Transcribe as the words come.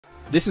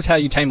This is how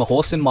you tame a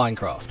horse in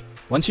Minecraft.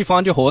 Once you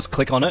find your horse,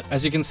 click on it.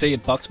 As you can see,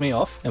 it bucked me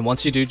off, and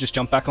once you do, just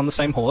jump back on the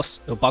same horse.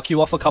 It'll buck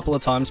you off a couple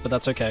of times, but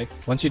that's okay.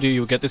 Once you do,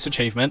 you'll get this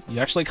achievement.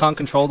 You actually can't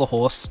control the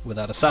horse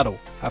without a saddle.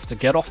 Have to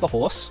get off the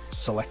horse,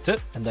 select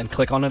it, and then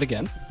click on it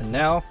again, and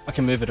now I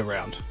can move it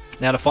around.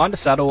 Now to find a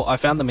saddle, I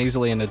found them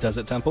easily in a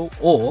desert temple,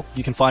 or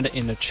you can find it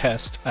in a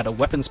chest at a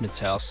weaponsmith's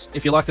house.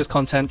 If you like this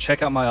content,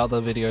 check out my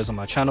other videos on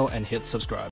my channel and hit subscribe.